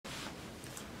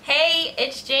Hey,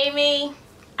 it's Jamie.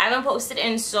 I haven't posted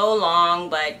in so long,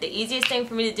 but the easiest thing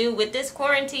for me to do with this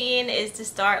quarantine is to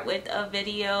start with a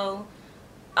video,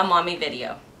 a mommy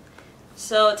video.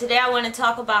 So today I want to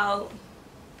talk about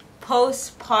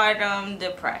postpartum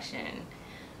depression.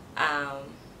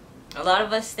 A lot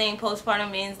of us think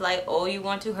postpartum means like, oh, you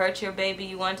want to hurt your baby,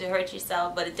 you want to hurt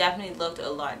yourself, but it definitely looked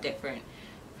a lot different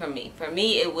for me. For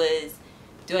me, it was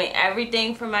doing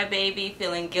everything for my baby,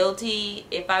 feeling guilty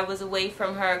if I was away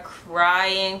from her,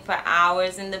 crying for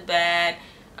hours in the bed,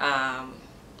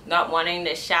 not wanting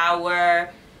to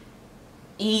shower,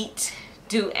 eat,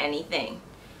 do anything.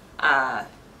 And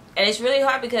it's really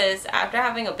hard because after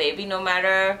having a baby, no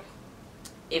matter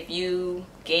if you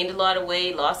gained a lot of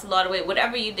weight, lost a lot of weight,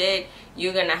 whatever you did,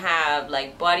 you're gonna have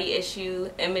like body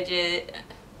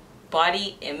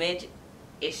image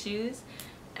issues,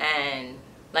 and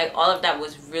like all of that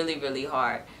was really, really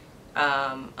hard.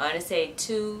 I want to say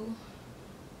 2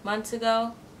 months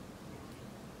ago,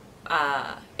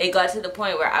 it got to the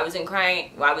point where I was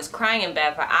crying in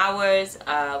bed for hours.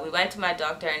 We went to my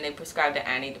doctor and they prescribed an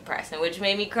antidepressant, which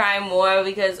made me cry more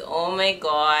because, oh my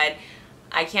God,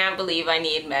 I can't believe I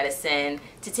need medicine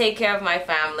to take care of my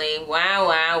family. Wah,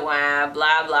 wah, wah,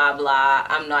 blah, blah, blah.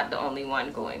 I'm not the only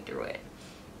one going through it.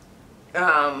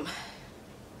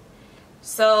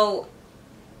 So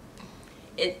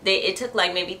it took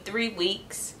like maybe 3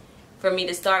 weeks for me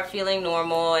to start feeling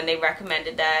normal, and they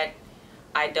recommended that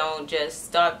I don't just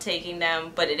stop taking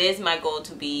them, but it is my goal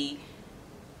to be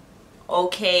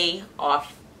okay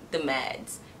off the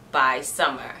meds by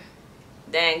summer.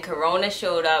 Then Corona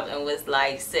showed up and was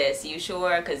like, sis, you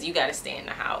sure? Because you got to stay in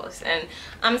the house. And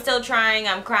I'm still trying.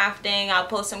 I'm crafting. I'll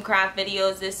post some craft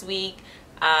videos this week.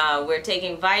 We're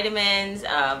taking vitamins,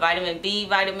 vitamin B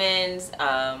vitamins.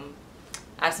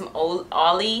 I have some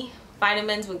Ollie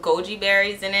vitamins with goji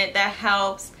berries in it that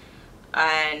helps.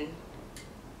 And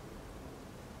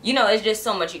you know, it's just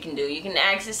so much you can do. You can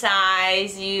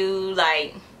exercise.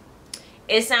 It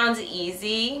sounds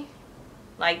easy.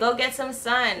 Like, go get some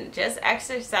sun, just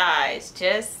exercise,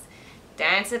 just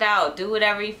dance it out, do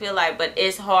whatever you feel like. But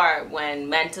it's hard when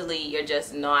mentally you're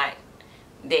just not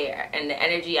there. And the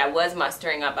energy I was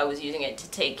mustering up, I was using it to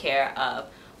take care of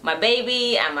my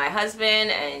baby and my husband,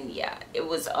 and yeah, it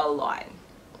was a lot.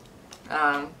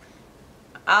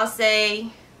 I'll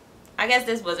say, I guess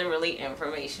this wasn't really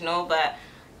informational, but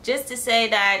just to say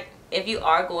that if you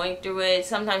are going through it,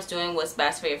 sometimes doing what's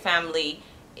best for your family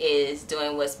is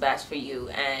doing what's best for you.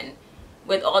 And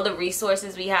with all the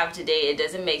resources we have today, it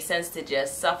doesn't make sense to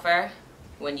just suffer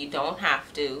when you don't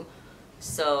have to.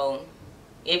 So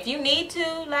if you need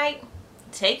to, like,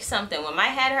 take something. When my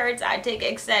head hurts, I take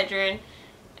Excedrin.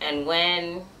 And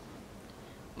when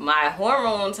my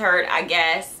hormones hurt, I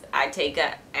guess, I take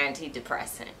an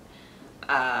antidepressant.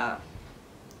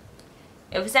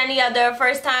 If it's any other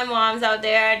first-time moms out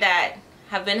there that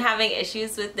have been having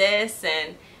issues with this,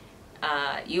 and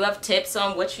you have tips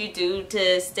on what you do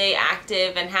to stay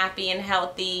active and happy and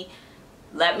healthy,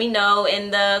 let me know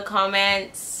in the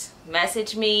comments,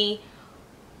 message me,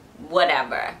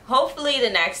 whatever. Hopefully the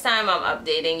next time I'm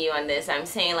updating you on this, I'm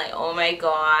saying like, oh my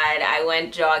God, I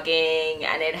went jogging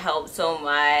and it helped so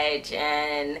much,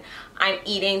 and I'm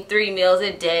eating 3 meals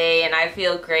a day and I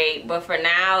feel great. But for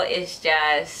now, it's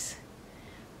just,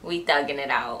 we thugging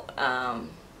it out. I'm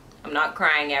not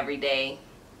crying every day.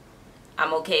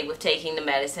 I'm okay with taking the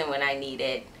medicine when I need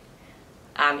it.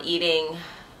 I'm eating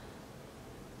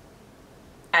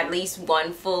at least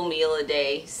 1 full meal a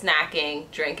day, snacking,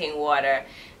 drinking water,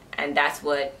 and that's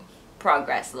what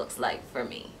progress looks like for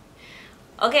me.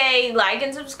 Okay, like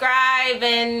and subscribe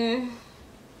and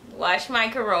watch my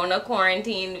Corona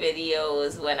quarantine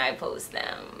videos when I post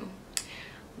them.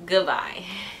 Goodbye.